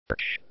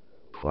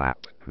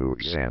Clapp, who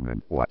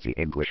examined what the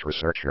English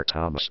researcher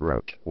Thomas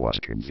wrote, was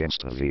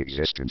convinced of the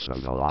existence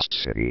of the lost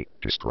city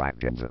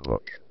described in the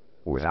book.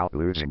 Without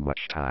losing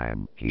much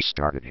time, he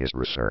started his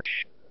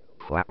research.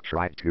 Clapp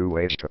tried two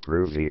ways to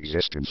prove the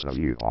existence of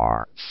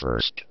UR.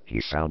 First,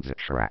 he found the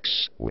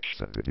tracks, which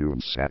the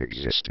Badoons said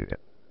existed.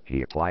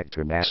 He applied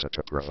to NASA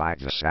to provide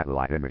the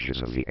satellite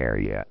images of the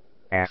area.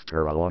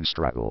 After a long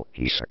struggle,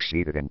 he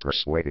succeeded in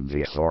persuading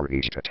the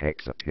authorities to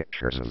take the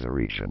pictures of the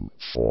region.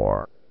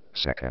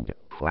 Second,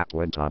 Clapp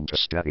went on to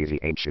study the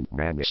ancient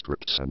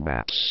manuscripts and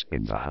maps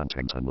in the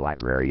Huntington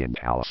Library in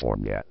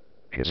California.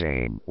 His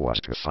aim was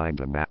to find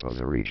a map of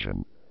the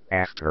region.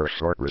 After a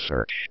short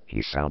research,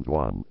 he found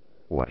one.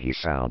 What he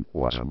found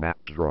was a map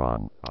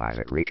drawn by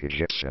the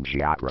Greek-Egyptian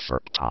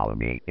geographer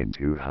Ptolemy in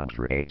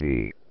 200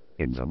 AD.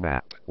 In the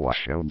map was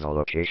shown the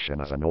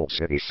location of an old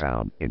city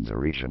found in the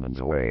region and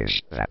the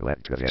ways that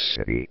led to this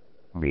city.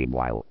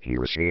 Meanwhile, he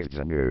received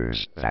the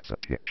news that the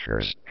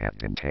pictures had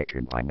been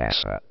taken by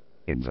NASA.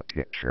 In the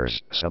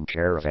pictures, some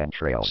caravan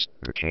trails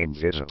became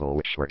visible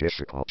which were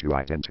difficult to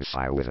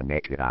identify with a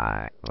naked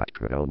eye, but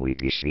could only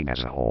be seen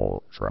as a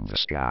whole from the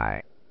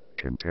sky.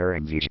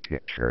 Comparing these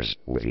pictures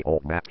with the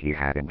old map he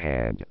had in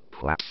hand,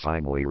 Clapp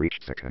finally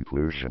reached the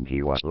conclusion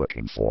he was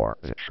looking for.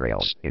 The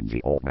trails in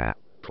the old map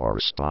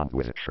correspond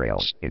with the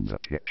trails in the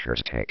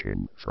pictures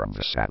taken from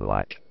the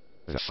satellite.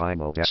 The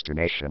final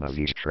destination of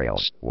these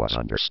trails was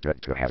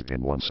understood to have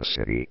been once a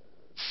city.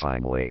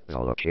 Finally, the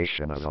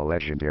location of the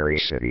legendary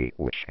city,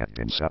 which had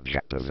been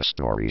subject of the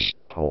stories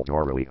told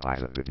orally by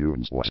the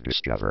Badoons, was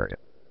discovered.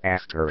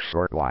 After a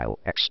short while,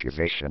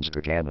 excavations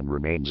began and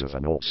remains of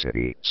an old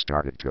city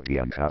started to be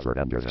uncovered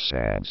under the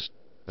sands.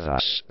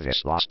 Thus,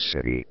 this lost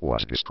city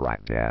was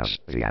described as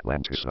the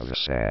Atlantis of the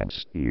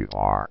Sands.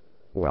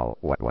 Well,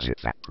 what was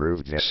it that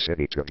proved this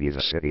city to be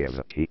the city of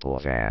the people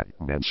of Ad,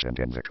 mentioned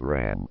in the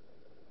Quran?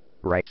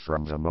 Right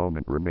from the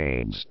moment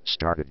remains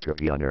started to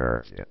be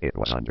unearthed, it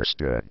was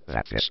understood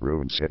that this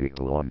ruined city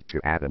belonged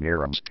to Ad and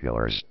Iram's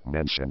pillars,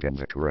 mentioned in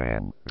the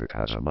Quran,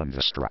 because among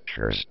the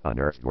structures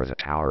unearthed were the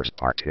towers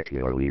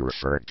particularly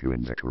referred to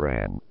in the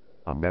Quran.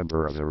 A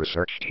member of the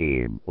research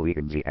team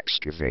leading the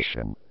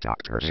excavation,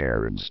 Dr.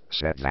 Zarens,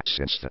 said that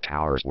since the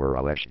towers were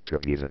alleged to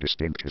be the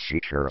distinctive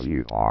feature of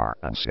UR,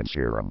 and since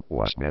Iram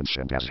was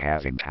mentioned as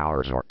having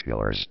towers or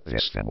pillars,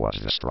 this then was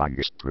the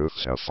strongest proof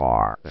so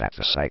far that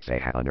the site they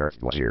had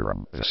unearthed was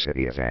Iram, the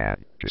city of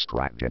Ad,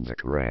 described in the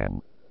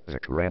Quran. The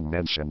Quran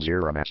mentions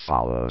Iram as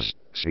follows: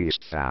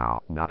 "Seest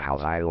thou not how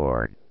thy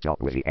Lord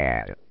dealt with the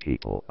Ad,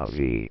 people of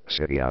the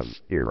city of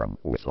Iram,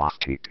 with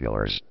lofty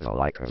pillars, the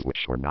like of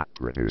which were not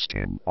produced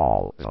in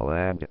all the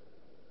land?"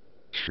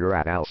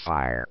 Surat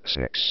al-Fire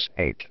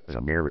 6:8.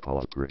 The miracle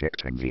of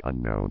predicting the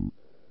unknown.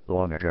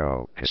 Long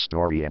ago,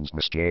 historians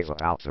misgave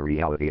about the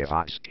reality of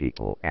Ad's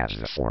people, as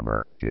the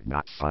former did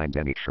not find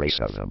any trace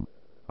of them.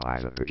 By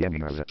the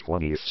beginning of the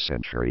 20th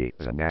century,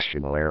 the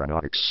National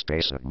Aeronautics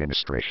Space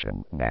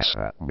Administration,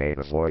 NASA, made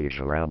a voyage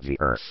around the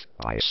Earth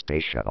by a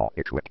space shuttle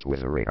equipped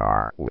with a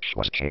radar which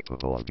was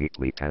capable of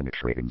deeply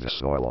penetrating the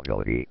soil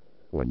ability.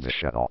 When the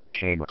shuttle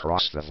came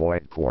across the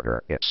void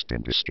quarter, it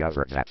then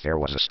discovered that there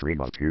was a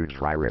stream of two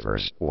dry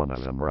rivers, one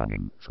of them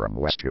running from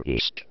west to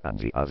east, and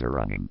the other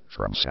running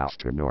from south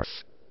to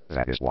north.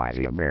 That is why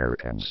the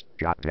Americans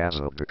got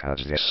dazzled,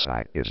 because this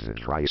site is the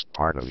driest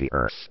part of the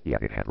Earth,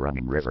 yet it had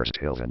running rivers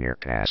till the near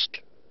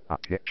past. A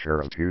picture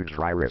of two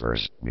dry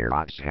rivers near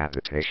Ad's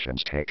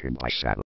habitations taken by satellite